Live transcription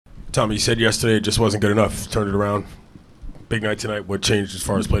Tommy, you said yesterday it just wasn't good enough. Turned it around. Big night tonight. What changed as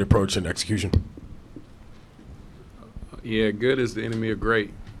far as plate approach and execution? Yeah, good is the enemy of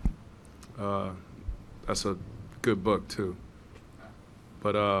great. That's a good book, too.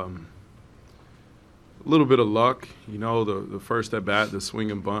 But a little bit of luck. You know, the first at bat, the swing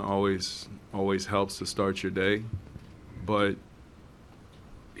and bunt always helps to start your day. But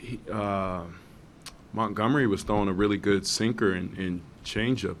Montgomery was throwing a really good sinker and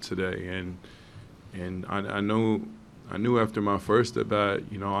changeup today, and I knew after my first at bat,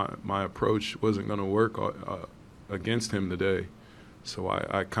 you know, my approach wasn't going to work against him today, so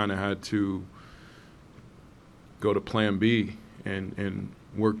I kind of had to go to Plan B and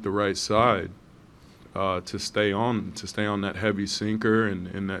work the right side to stay on that heavy sinker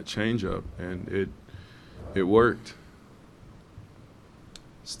and that changeup, and it worked.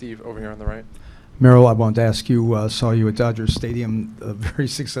 Steve, over here on the right. Merrill, I wanted to ask you, saw you at Dodger Stadium, a very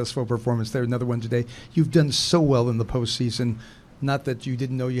successful performance there, another one today. You've done so well in the postseason, not that you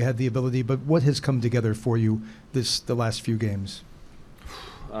didn't know you had the ability, but what has come together for you the last few games?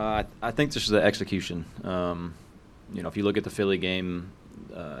 I think just the execution. You know, if you look at the Philly game,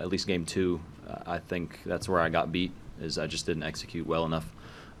 at least game 2, I think that's where I got beat, is I just didn't execute well enough.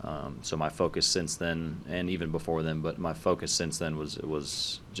 So my focus since then, and even before then, but my focus since then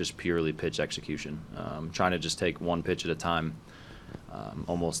was just purely pitch execution. Trying to just take one pitch at a time,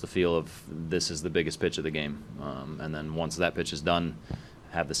 almost the feel of this is the biggest pitch of the game. And then once that pitch is done,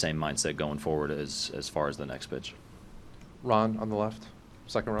 have the same mindset going forward as far as the next pitch. Ron on the left,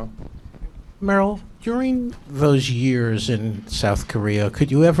 second row. Merrill, during those years in South Korea, could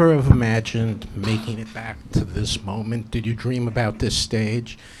you ever have imagined making it back to this moment? Did you dream about this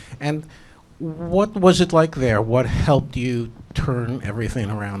stage? And what was it like there? What helped you turn everything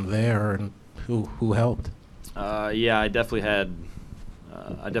around there, and who helped? Yeah, I definitely had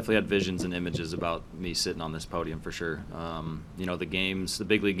visions and images about me sitting on this podium for sure. You know, the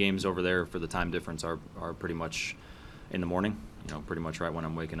big league games over there for the time difference are pretty much in the morning. You know, pretty much right when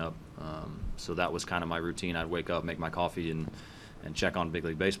I'm waking up. So that was kind of my routine. I'd wake up, make my coffee, and check on big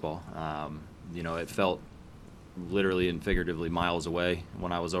league baseball. You know, it felt literally and figuratively miles away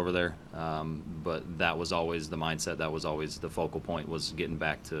when I was over there. But that was always the mindset. That was always the focal point, was getting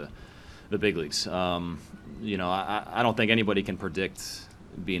back to the big leagues. You know, I don't think anybody can predict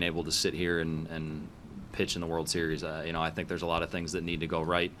being able to sit here and pitch in the World Series. You know, I think there's a lot of things that need to go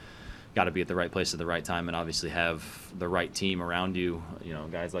right. Got to be at the right place at the right time, and obviously have the right team around you. You know,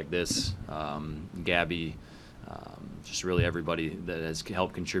 guys like this, Gabby, just really everybody that has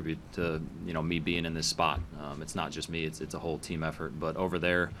helped contribute to, you know, me being in this spot. It's not just me; it's a whole team effort. But over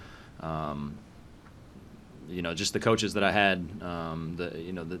there, you know, just the coaches that I had,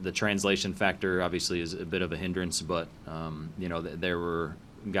 the translation factor obviously is a bit of a hindrance, but you know, there were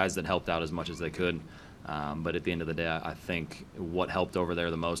guys that helped out as much as they could. But at the end of the day, I think what helped over there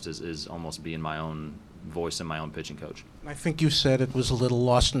the most is almost being my own voice and my own pitching coach. I think you said it was a little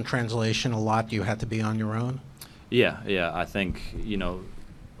lost in translation. A lot you had to be on your own. Yeah. I think, you know,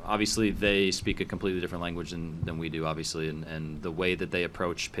 obviously they speak a completely different language than we do, obviously, and the way that they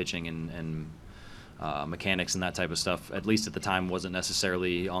approach pitching and mechanics and that type of stuff, at least at the time, wasn't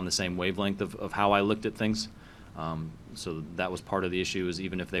necessarily on the same wavelength of how I looked at things. So that was part of the issue, is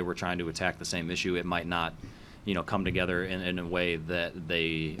even if they were trying to attack the same issue, it might not, you know, come together in a way that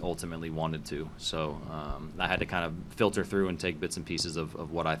they ultimately wanted to. So I had to kind of filter through and take bits and pieces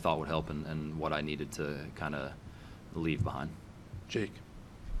of what I thought would help and what I needed to kind of leave behind. Jake.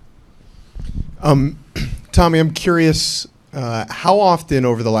 Tommy, I'm curious, how often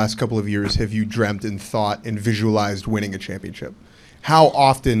over the last couple of years have you dreamt and thought and visualized winning a championship? How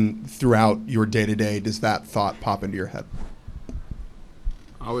often throughout your day-to-day does that thought pop into your head?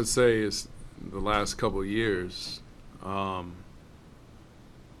 I would say it's the last couple of years.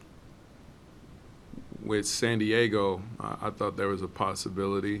 With San Diego, I thought there was a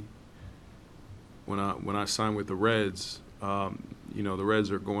possibility. When I signed with the Reds, you know, the Reds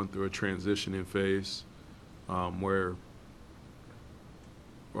are going through a transitioning phase, or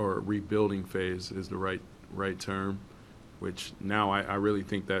rebuilding phase is the right term. Which now I really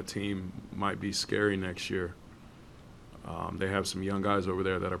think that team might be scary next year. They have some young guys over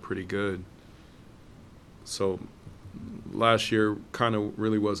there that are pretty good. So last year kind of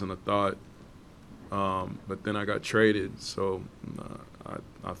really wasn't a thought, but then I got traded, so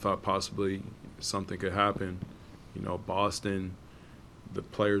I thought possibly something could happen. You know, Boston, the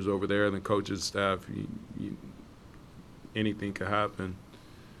players over there, the coaches, staff, anything could happen.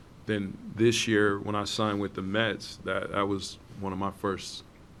 Then this year, when I signed with the Mets, that was one of my first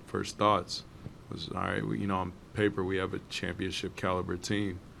thoughts. Was, all right, you know, on paper we have a championship caliber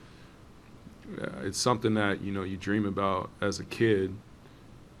team, it's something that you dream about as a kid.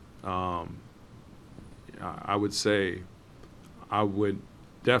 I would say I would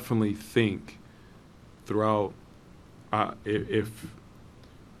definitely think throughout if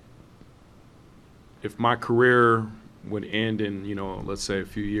my career would end in let's say a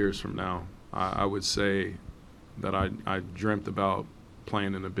few years from now, I would say that I dreamt about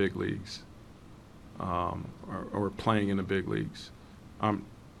playing in the big leagues, or playing in the big leagues. I'm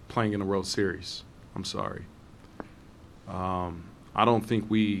playing in the World Series. I'm sorry. I don't think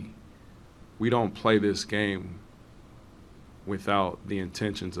we don't play this game without the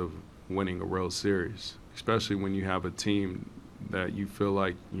intentions of winning a World Series, especially when you have a team that you feel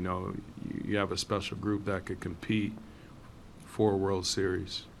like you have a special group that could compete for a World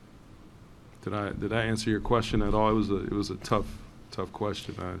Series. Did I answer your question at all? It was a tough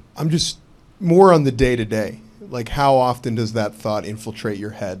question. I'm just more on the day-to-day. Like, how often does that thought infiltrate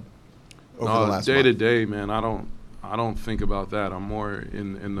your head over the last day to month? day, man. I don't think about that. I'm more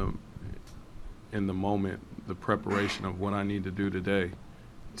in the moment, the preparation of what I need to do today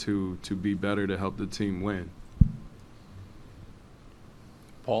to be better, to help the team win.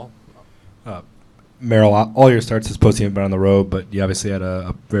 Paul? Merrill, all your starts this postseason have been on the road, but you obviously had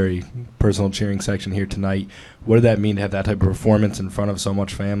a very personal cheering section here tonight. What did that mean to have that type of performance in front of so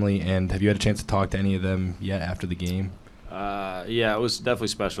much family? And have you had a chance to talk to any of them yet after the game? Yeah, it was definitely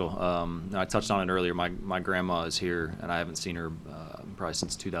special. I touched on it earlier. My grandma is here, and I haven't seen her probably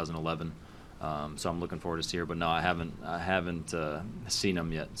since 2011. So I'm looking forward to see her. But no, I haven't seen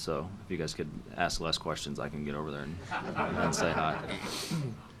them yet. So if you guys could ask less questions, I can get over there and say hi.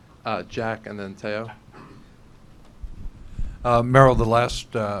 Jack and then Teo. Merrill, the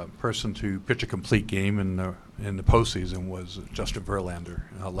last person to pitch a complete game in the postseason was Justin Verlander.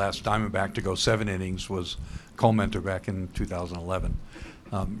 Last Diamondback to go 7 innings was Cole Mentor back in 2011.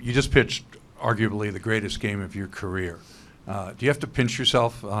 You just pitched arguably the greatest game of your career. Do you have to pinch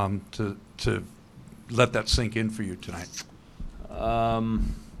yourself to let that sink in for you tonight?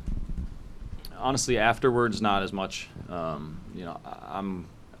 Honestly, afterwards, not as much.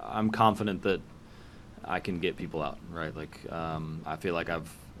 I'm confident that I can get people out, right? Like, I feel like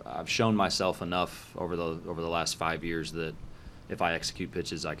I've shown myself enough over the last 5 years that if I execute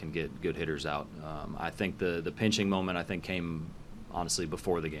pitches, I can get good hitters out. I think the pinching moment came honestly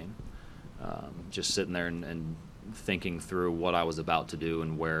before the game. Just sitting there and thinking through what I was about to do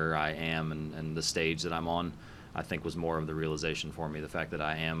and where I am and the stage that I'm on, I think was more of the realization for me. The fact that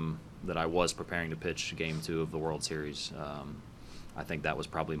I was preparing to pitch Game 2 of the World Series. I think that was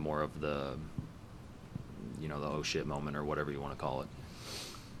probably more of the oh shit moment or whatever you want to call it.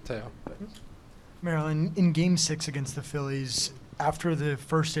 Teo. Merrill, in Game 6 against the Phillies, after the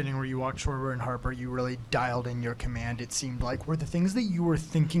first inning where you walked Schwarber and Harper, you really dialed in your command, it seemed like. Were the things that you were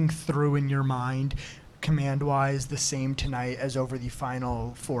thinking through in your mind, command-wise, the same tonight as over the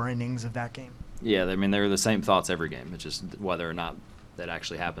final 4 innings of that game? Yeah, I mean, they were the same thoughts every game. It's just whether or not that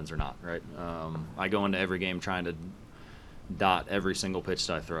actually happens or not, right? I go into every game trying to dot every single pitch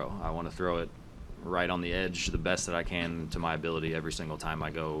that I throw. I want to throw it right on the edge the best that I can to my ability every single time I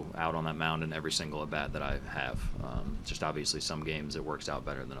go out on that mound and every single at-bat that I have. Just obviously some games it works out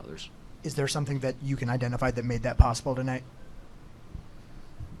better than others. Is there something that you can identify that made that possible tonight?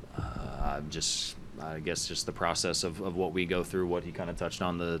 I guess just the process of what we go through, what he kind of touched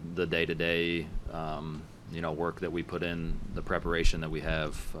on, the day-to-day work that we put in, the preparation that we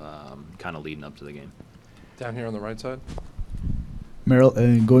have kind of leading up to the game. Down here on the right side. Merrill,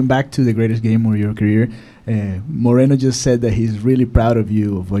 going back to the greatest game of your career, Moreno just said that he's really proud of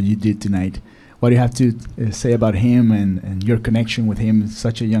you, of what you did tonight. What do you have to say about him and your connection with him?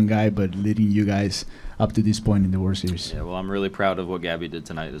 Such a young guy, but leading you guys up to this point in the World Series. Yeah, well, I'm really proud of what Gabby did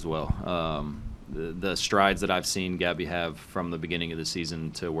tonight as well. The strides that I've seen Gabby have from the beginning of the season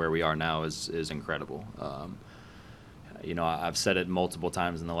to where we are now is incredible. I've said it multiple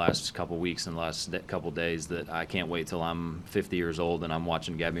times in the last couple weeks and the last couple days that I can't wait till I'm 50 years old and I'm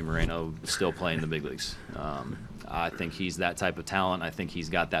watching Gabby Moreno still play in the big leagues. I think he's that type of talent. I think he's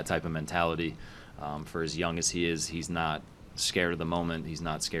got that type of mentality. For as young as he is, he's not scared of the moment. He's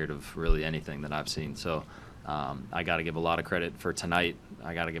not scared of really anything that I've seen. So I got to give a lot of credit for tonight.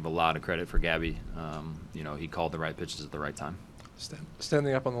 I got to give a lot of credit for Gabby. He called the right pitches at the right time.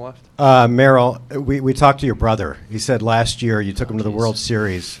 Standing up on the left. Merrill, we talked to your brother. He said last year you took him to the World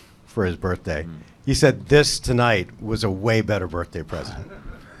Series for his birthday. He said this tonight was a way better birthday present.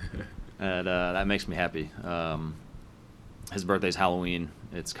 And that makes me happy. His birthday's Halloween.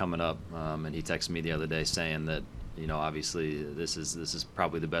 It's coming up, and he texted me the other day saying that obviously this is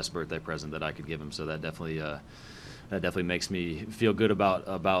probably the best birthday present that I could give him. So that definitely definitely makes me feel good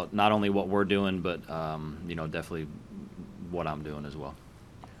about not only what we're doing, but definitely what I'm doing as well.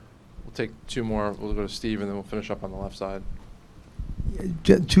 We'll take two more. We'll go to Steve, and then we'll finish up on the left side.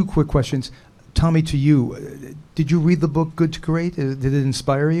 Two quick questions. Tommy, to you, did you read the book Good to Great? Did it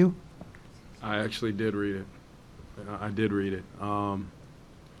inspire you? I actually did read it. I did read it. I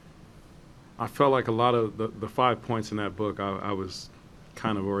felt like a lot of the 5 points in that book, I was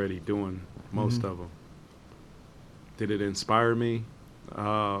kind of already doing most of them. Did it inspire me?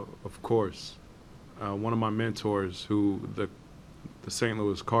 Of course. One of my mentors, who the St.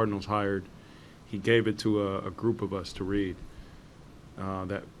 Louis Cardinals hired, he gave it to a group of us to read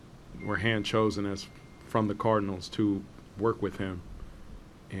that were hand-chosen as from the Cardinals to work with him.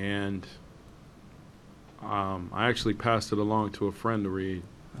 And I actually passed it along to a friend to read.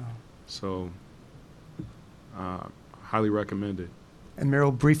 So highly recommend it. And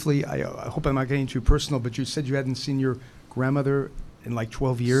Merrill, briefly, I hope I'm not getting too personal, but you said you hadn't seen your grandmother in like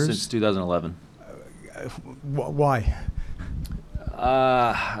 12 years? Since 2011. Why?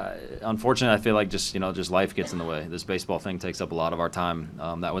 Unfortunately, I feel like just life gets in the way. This baseball thing takes up a lot of our time.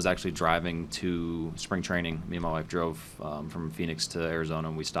 That was actually driving to spring training. Me and my wife drove from Phoenix to Arizona,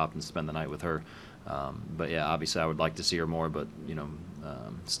 and we stopped and spent the night with her. But yeah, obviously I would like to see her more, but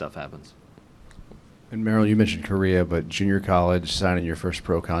stuff happens. And Merrill, you mentioned Korea, but junior college, signing your first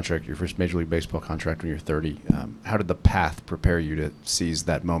pro contract, your first Major League Baseball contract when you're 30. How did the path prepare you to seize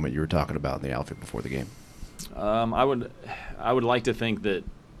that moment you were talking about in the outfit before the game? I would like to think that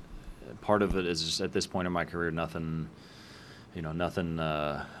part of it is just at this point in my career, nothing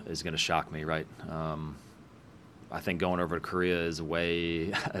is going to shock me, right? I think going over to Korea as a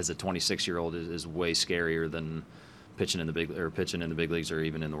 26-year-old is way scarier than pitching in the big leagues or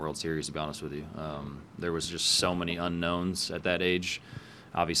even in the World Series, to be honest with you. There was just so many unknowns at that age.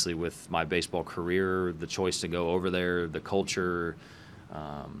 Obviously, with my baseball career, the choice to go over there, the culture,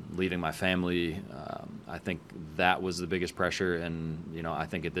 leaving my family, I think that was the biggest pressure. And I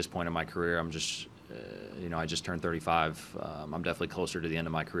think at this point in my career, I'm just I just turned 35. I'm definitely closer to the end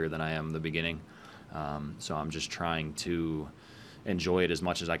of my career than I am the beginning. So I'm just trying to enjoy it as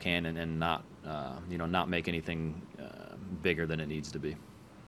much as I can and not not make anything bigger than it needs to be.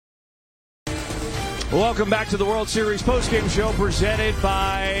 Welcome back to the World Series postgame show presented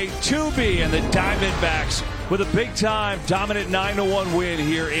by Tubi and the Diamondbacks with a big-time dominant 9-1 win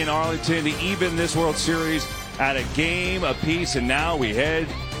here in Arlington to even this World Series at a game apiece. And now we head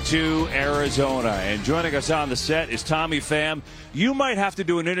to Arizona. And joining us on the set is Tommy Pham. You might have to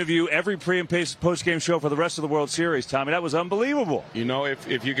do an interview every pre- and post-game show for the rest of the World Series, Tommy. That was unbelievable.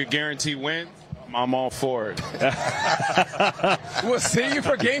 If you could guarantee win, I'm all for it. We'll see you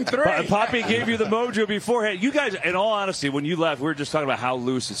for Game 3. Poppy gave you the mojo beforehand. You guys, in all honesty, when you left, we were just talking about how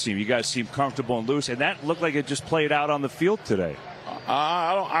loose it seemed. You guys seemed comfortable and loose, and that looked like it just played out on the field today.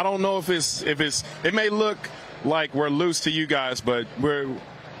 I don't know if it's. It may look like we're loose to you guys, but we're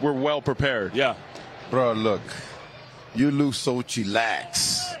well prepared. Yeah, bro. Look, you look so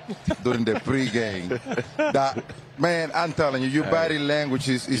chillax during the pregame. Man, I'm telling you, your body language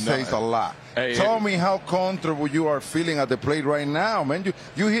says a lot. Tell me how comfortable you are feeling at the plate right now, man.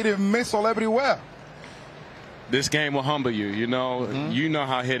 You hit a missile everywhere. This game will humble you. You know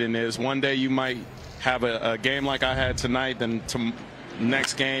how hitting is. One day you might have a game like I had tonight, then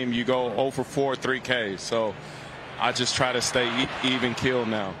next game you go 0 for 4, 3 Ks. So I just try to stay even keeled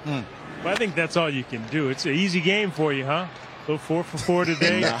now. Well, I think that's all you can do. It's an easy game for you, huh? Go 4 for 4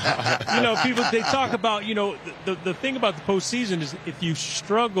 today. People, they talk about, the thing about the postseason is if you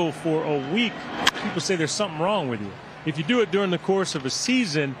struggle for a week, people say there's something wrong with you. If you do it during the course of a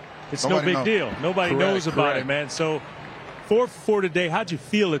season, it's no big deal. Nobody knows about it, man. So 4 for 4 today, how'd you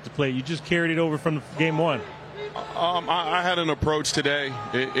feel at the plate? You just carried it over from game 1. I had an approach today.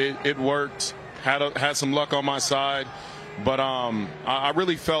 It worked. Had some luck on my side. But I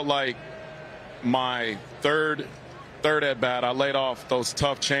really felt like my third at bat, I laid off those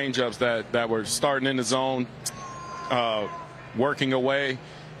tough changeups that were starting in the zone, working away.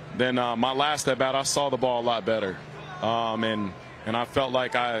 Then my last at bat, I saw the ball a lot better, and I felt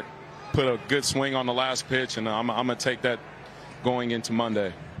like I put a good swing on the last pitch, and I'm gonna take that going into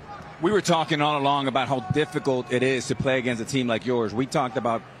Monday. We were talking all along about how difficult it is to play against a team like yours. We talked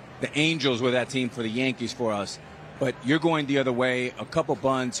about the Angels were that team for the Yankees for us, but you're going the other way. A couple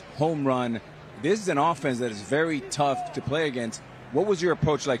bunts, home run. This is an offense that is very tough to play against. What was your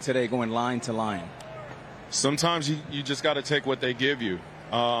approach like today, going line to line? Sometimes you just got to take what they give you.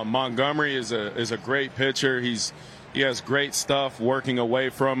 Montgomery is a great pitcher. He has great stuff working away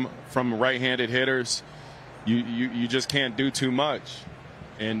from right-handed hitters. You just can't do too much.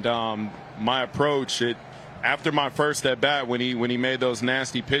 And my approach, it after my first at bat, when he made those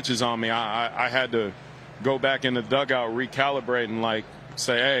nasty pitches on me, I had to go back in the dugout, recalibrate, and like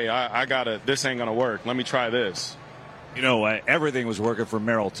say, hey, I gotta. This ain't gonna work. Let me try this. You know, everything was working for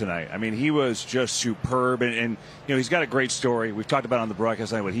Merrill tonight. I mean, he was just superb, and you know, he's got a great story. We've talked about on the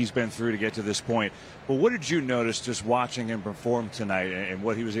broadcast tonight what he's been through to get to this point. But what did you notice just watching him perform tonight and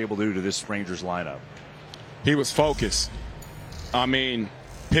what he was able to do to this Rangers lineup? He was focused. I mean,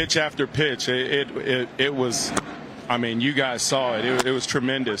 pitch after pitch, it was. I mean, you guys saw it. It was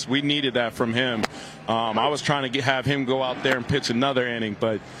tremendous. We needed that from him. I was trying to have him go out there and pitch another inning,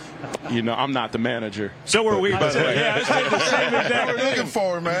 but you know, I'm not the manager. So were we. Yeah, I was saying the same exact We're thing. looking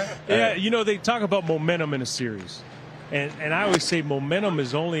forward, man. Yeah, you know, they talk about momentum in a series. And I always say momentum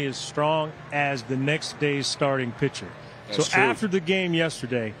is only as strong as the next day's starting pitcher. That's so true. after the game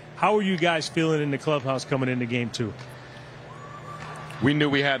yesterday, how are you guys feeling in the clubhouse coming into game 2? We knew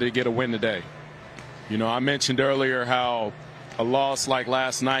we had to get a win today. You know, I mentioned earlier how a loss like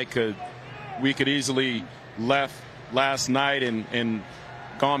last night we could easily left last night and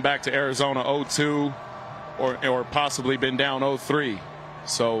gone back to Arizona 0-2 or possibly been down 0-3.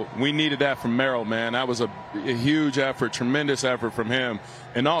 So we needed that from Merrill, man. That was a huge effort, tremendous effort from him.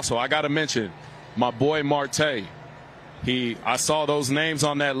 And also, I got to mention my boy Marte. I saw those names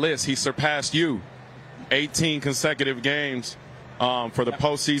on that list. He surpassed you 18 consecutive games for the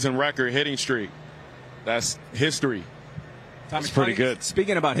postseason record hitting streak. That's history. That's pretty good.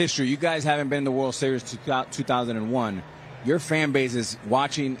 Speaking about history, you guys haven't been in the World Series 2001. Your fan base is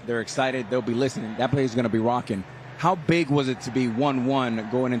watching. They're excited. They'll be listening. That place is going to be rocking. How big was it to be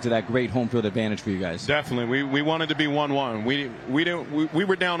 1-1 going into that great home field advantage for you guys? Definitely. We wanted to be 1-1. We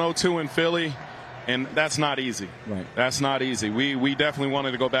were down 0-2 in Philly, and that's not easy. Right. That's not easy. We definitely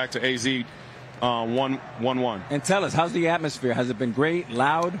wanted to go back to AZ 1-1. And tell us, how's the atmosphere? Has it been great,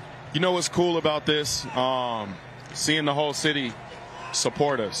 loud? You know what's cool about this? Seeing the whole city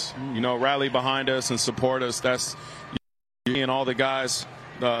support us, you know, rally behind us and support us. That's seeing all the guys,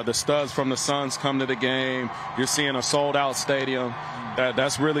 the studs from the Suns come to the game. You're seeing a sold-out stadium.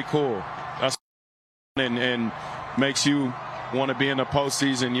 That's really cool. That's and makes you want to be in the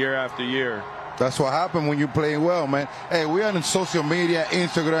postseason year after year. That's what happened when you play well, man. Hey, we are on social media,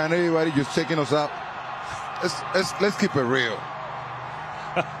 Instagram, everybody just checking us out. Let's keep it real.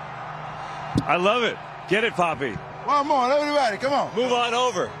 I love it. Get it, Poppy. Come on, everybody, come on. Move on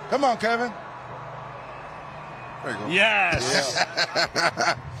over. Come on, Kevin. There you go. Yes.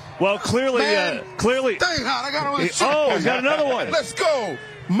 Yeah. Well, clearly, Man, clearly. Dang hot, I got another shot. Oh, he's got another one. Let's go.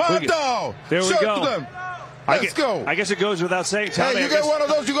 My dog. There we Show go. to them. Let's go. I guess it goes without saying, Tommy. Hey, you get one of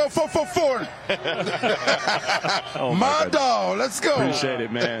those, you go 4-4-4. Oh, my dog. Let's go. Appreciate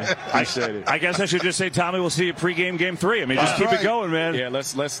it, man. Appreciate it. I guess I should just say, Tommy, we'll see you pregame game 3. I mean, just keep it going, man. Yeah, let's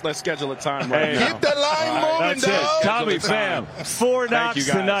schedule a time right now. Keep that line moving, That's dog. it. Tommy Pham, 4 knocks you,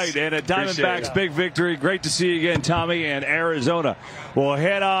 guys. tonight and a Diamondbacks big victory. Great to see you again, Tommy, and Arizona will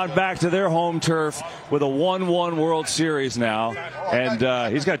head on back to their home turf with a 1-1 World Series now.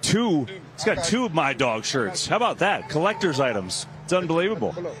 And he's got two of my dog shirts. How about that? Collector's items. It's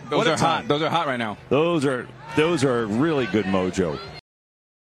unbelievable. Those are hot. Those are hot right now. Those are really good mojo.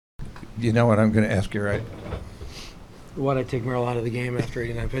 You know what I'm going to ask you, right? Why'd I take Merrill out of the game after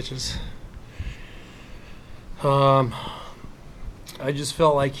 89 pitches? I just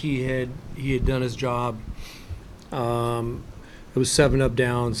felt like he had done his job. It was 7 up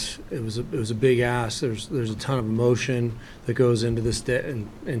downs. It was a big ask. There's a ton of emotion that goes into this and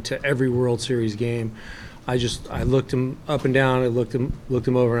into every World Series game. I looked him up and down. I looked him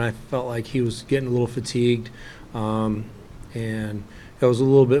over, and I felt like he was getting a little fatigued, and it was a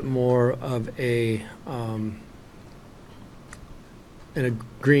little bit more of an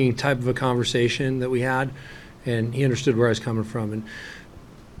agreeing type of a conversation that we had, and he understood where I was coming from. And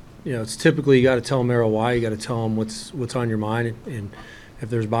you know, it's typically you got to tell Merrill why. You got to tell him what's on your mind, and if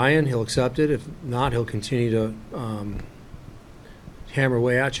there's buy-in, he'll accept it. If not, he'll continue to hammer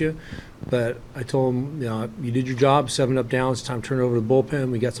away at you. But I told him, you know, you did your job, 7 up downs. It's time to turn it over to the bullpen.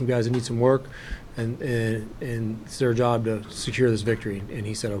 We got some guys that need some work, and it's their job to secure this victory. And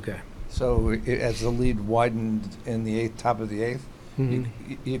he said, okay. So as the lead widened in the top of the 8th,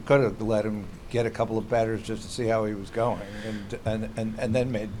 you could have let him get a couple of batters just to see how he was going, and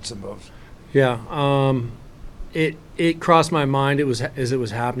then made some moves. Yeah, it crossed my mind as it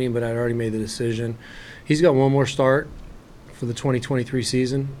was happening, but I'd already made the decision. He's got one more start for the 2023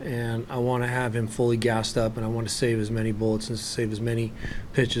 season, and I want to have him fully gassed up, and I want to save as many bullets and save as many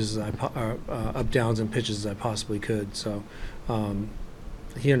pitches up downs and pitches as I possibly could. So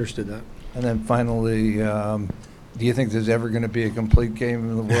he understood that. And then finally, Do you think there's ever going to be a complete game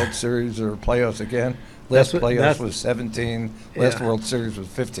in the World Series or playoffs again? Last playoffs was 17. Last World Series was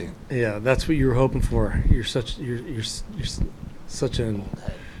 15. Yeah, that's what you were hoping for. You're such a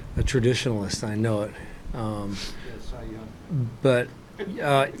traditionalist. I know it. But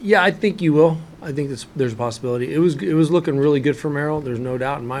yeah, I think you will. I think there's a possibility. It was looking really good for Merrill. There's no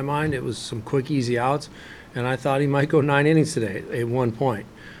doubt in my mind. It was some quick, easy outs, and I thought he might go 9 innings today at one point.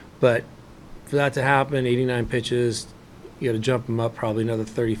 But for that to happen, 89 pitches, you got to jump him up probably another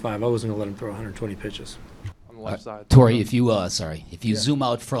 35. I wasn't going to let him throw 120 pitches. On the left side. Tori, if you zoom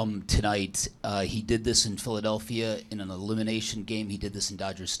out from tonight, he did this in Philadelphia in an elimination game. He did this in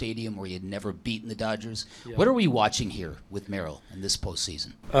Dodger Stadium where he had never beaten the Dodgers. Yeah. What are we watching here with Merrill in this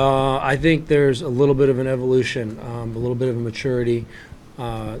postseason? I think there's a little bit of an evolution, a little bit of a maturity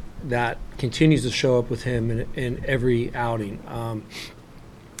that continues to show up with him in every outing.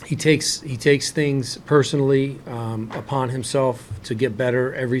 He takes things personally upon himself to get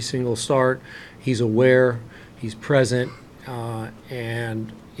better every single start. He's aware. He's present,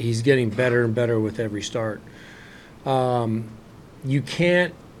 and he's getting better and better with every start. You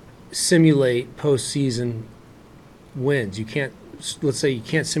can't simulate postseason wins. Let's say you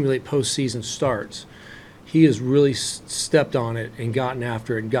can't simulate postseason starts. He has really stepped on it and gotten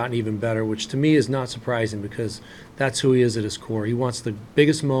after it and gotten even better, which to me is not surprising because that's who he is at his core. He wants the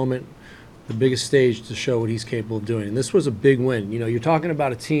biggest moment, the biggest stage to show what he's capable of doing. And this was a big win. You know, you're talking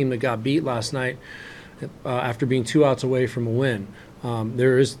about a team that got beat last night after being 2 outs away from a win.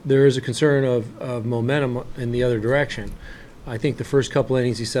 There is a concern of momentum in the other direction. I think the first couple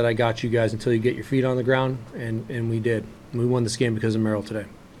innings he said, I got you guys until you get your feet on the ground, and we did. We won this game because of Merrill today.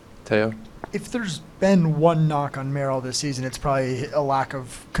 Teo? If there's been one knock on Merrill this season, it's probably a lack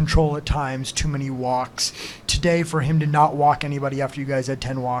of control at times, too many walks. Today, for him to not walk anybody after you guys had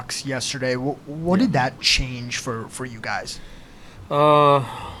 10 walks yesterday, what did that change for you guys?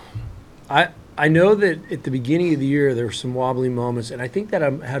 I know that at the beginning of the year there were some wobbly moments, and I think that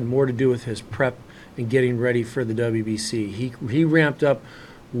had more to do with his prep and getting ready for the WBC. He ramped up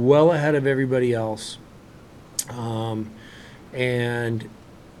well ahead of everybody else, and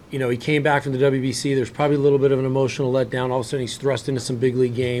you know, he came back from the WBC. There's probably a little bit of an emotional letdown. All of a sudden, he's thrust into some big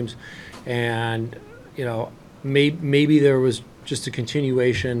league games, and you know, maybe there was just a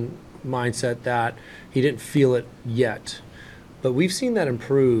continuation mindset that he didn't feel it yet. But we've seen that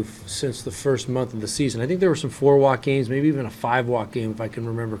improve since the first month of the season. I think there were some 4-walk games, maybe even a 5-walk game, if I can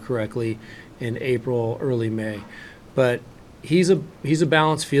remember correctly, in April, early May. But he's a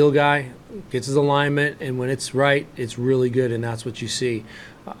balanced field guy, gets his alignment, and when it's right, it's really good, and that's what you see.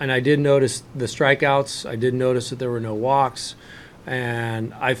 And I did notice the strikeouts. I did notice that there were no walks.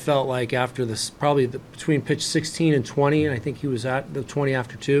 And I felt like after this, between pitch 16 and 20, and I think he was at the 20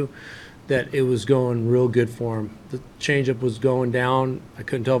 after 2, that it was going real good for him. The changeup was going down. I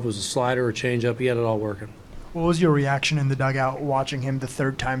couldn't tell if it was a slider or a changeup. He had it all working. What was your reaction in the dugout watching him the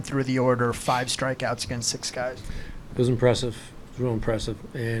third time through the order, 5 strikeouts against 6 guys? It was impressive. It was real impressive,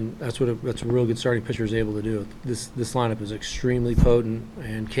 and that's a real good starting pitcher is able to do. This lineup is extremely potent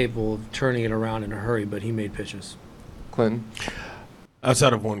and capable of turning it around in a hurry, but he made pitches. Clinton?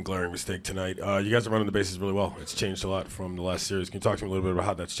 Outside of one glaring mistake tonight, you guys are running the bases really well. It's changed a lot from the last series. Can you talk to me a little bit about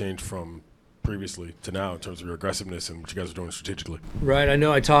how that's changed from previously to now in terms of your aggressiveness and what you guys are doing strategically? Right. I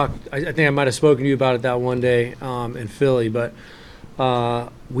know I think I might have spoken to you about it that one day in Philly, but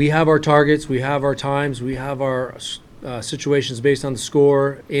we have our targets, we have our times, we have our situations based on the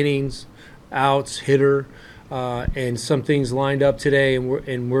score, innings, outs, hitter, and some things lined up today,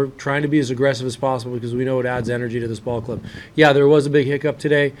 and we're trying to be as aggressive as possible because we know it adds energy to this ball club. Yeah, there was a big hiccup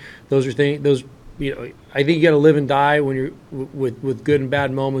today. Those are things. You know, I think you got to live and die when you're with good and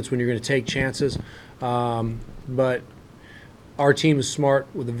bad moments when you're going to take chances. But our team is smart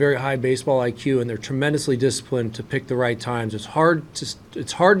with a very high baseball IQ, and they're tremendously disciplined to pick the right times. It's hard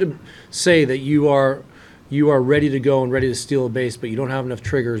to say that you are ready to go and ready to steal a base, but you don't have enough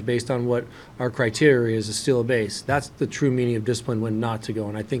triggers based on what our criteria is to steal a base. That's the true meaning of discipline when not to go,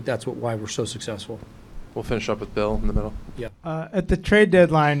 and I think that's why we're so successful. We'll finish up with Bill in the middle. Yeah. At the trade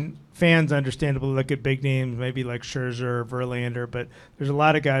deadline, fans understandably look at big names, maybe like Scherzer or Verlander, but there's a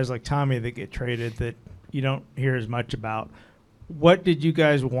lot of guys like Tommy that get traded that you don't hear as much about. What did you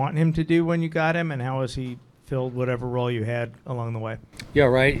guys want him to do when you got him, and how has he filled whatever role you had along the way? Yeah,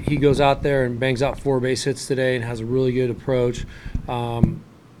 right. He goes out there and bangs out 4 base hits today and has a really good approach.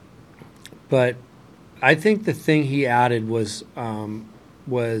 But I think the thing he added was some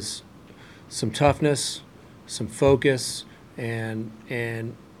toughness, some focus, and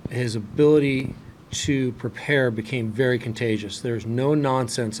his ability to prepare became very contagious. There's no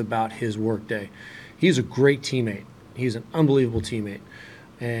nonsense about his workday. he's a great teammate. He's an unbelievable teammate.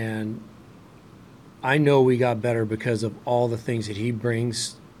 And I know we got better because of all the things that he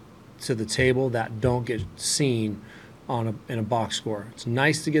brings to the table that don't get seen in a box score. It's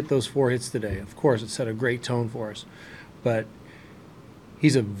nice to get those 4 hits today. Of course, it set a great tone for us. But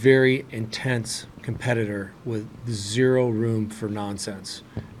he's a very intense competitor with zero room for nonsense.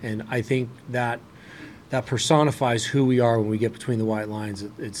 And I think that personifies who we are when we get between the white lines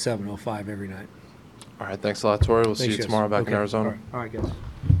at 7:05 every night. All right, thanks a lot, Tori. We'll see you guys. tomorrow back in Okay. Arizona. All right, guys.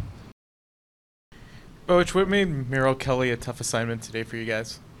 Coach, what made Merrill Kelly a tough assignment today for you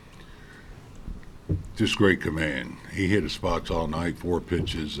guys? Just great command. He hit his spots all night, 4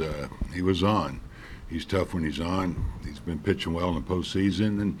 pitches. He was on. He's tough when he's on. He's been pitching well in the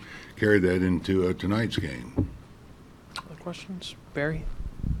postseason and carried that into tonight's game. Other questions? Barry?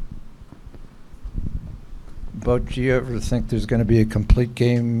 But do you ever think there's going to be a complete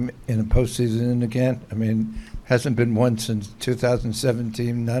game in a postseason again? I mean, hasn't been one since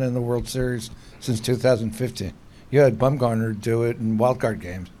 2017, none in the World Series since 2015. You had Bumgarner do it in wild card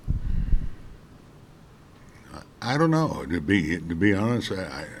games. I don't know. To be honest,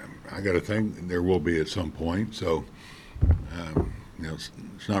 I got to think there will be at some point. So,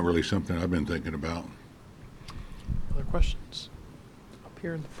 it's not really something I've been thinking about. Other questions? Up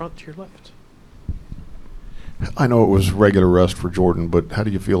here in the front to your left. I know it was regular rest for Jordan, but how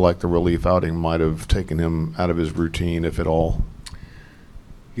do you feel like the relief outing might have taken him out of his routine, if at all?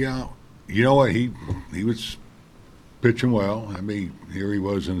 Yeah, you know what? He was pitching well. I mean, here he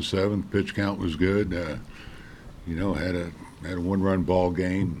was in the 7th. Pitch count was good. Had a 1-run ball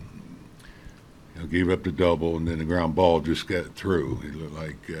game. Gave up the double, and then the ground ball just got through. It looked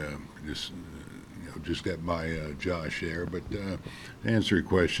like just got by Josh there. But to answer your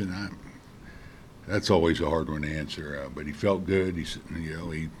question, that's always a hard one to answer. But he felt good. He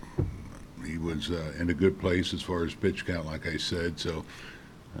was in a good place as far as pitch count, like I said. So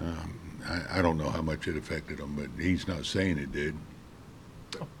I don't know how much it affected him, but he's not saying it did.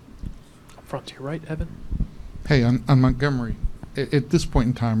 Up front to your right, Evan. Hey, on Montgomery, at this point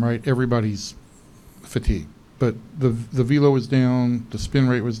in time, right, everybody's fatigued. But the velo was down, the spin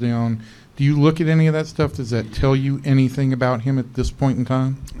rate was down. Do you look at any of that stuff? Does that tell you anything about him at this point in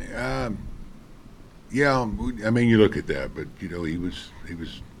time? Yeah, I mean, you look at that, but he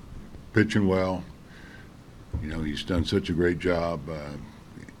was pitching well. He's done such a great job,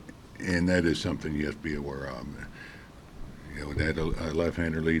 and that is something you have to be aware of. They had a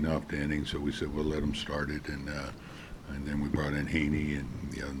left-hander leading off the inning, so we said we'll let him start it, and then we brought in Heaney,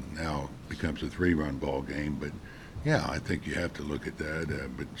 and now it becomes a 3-run ball game. But yeah, I think you have to look at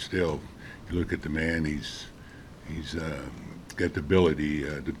that. But still, you look at the man; he's got the ability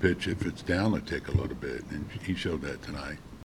to pitch if it's down a tick a little bit, and he showed that tonight.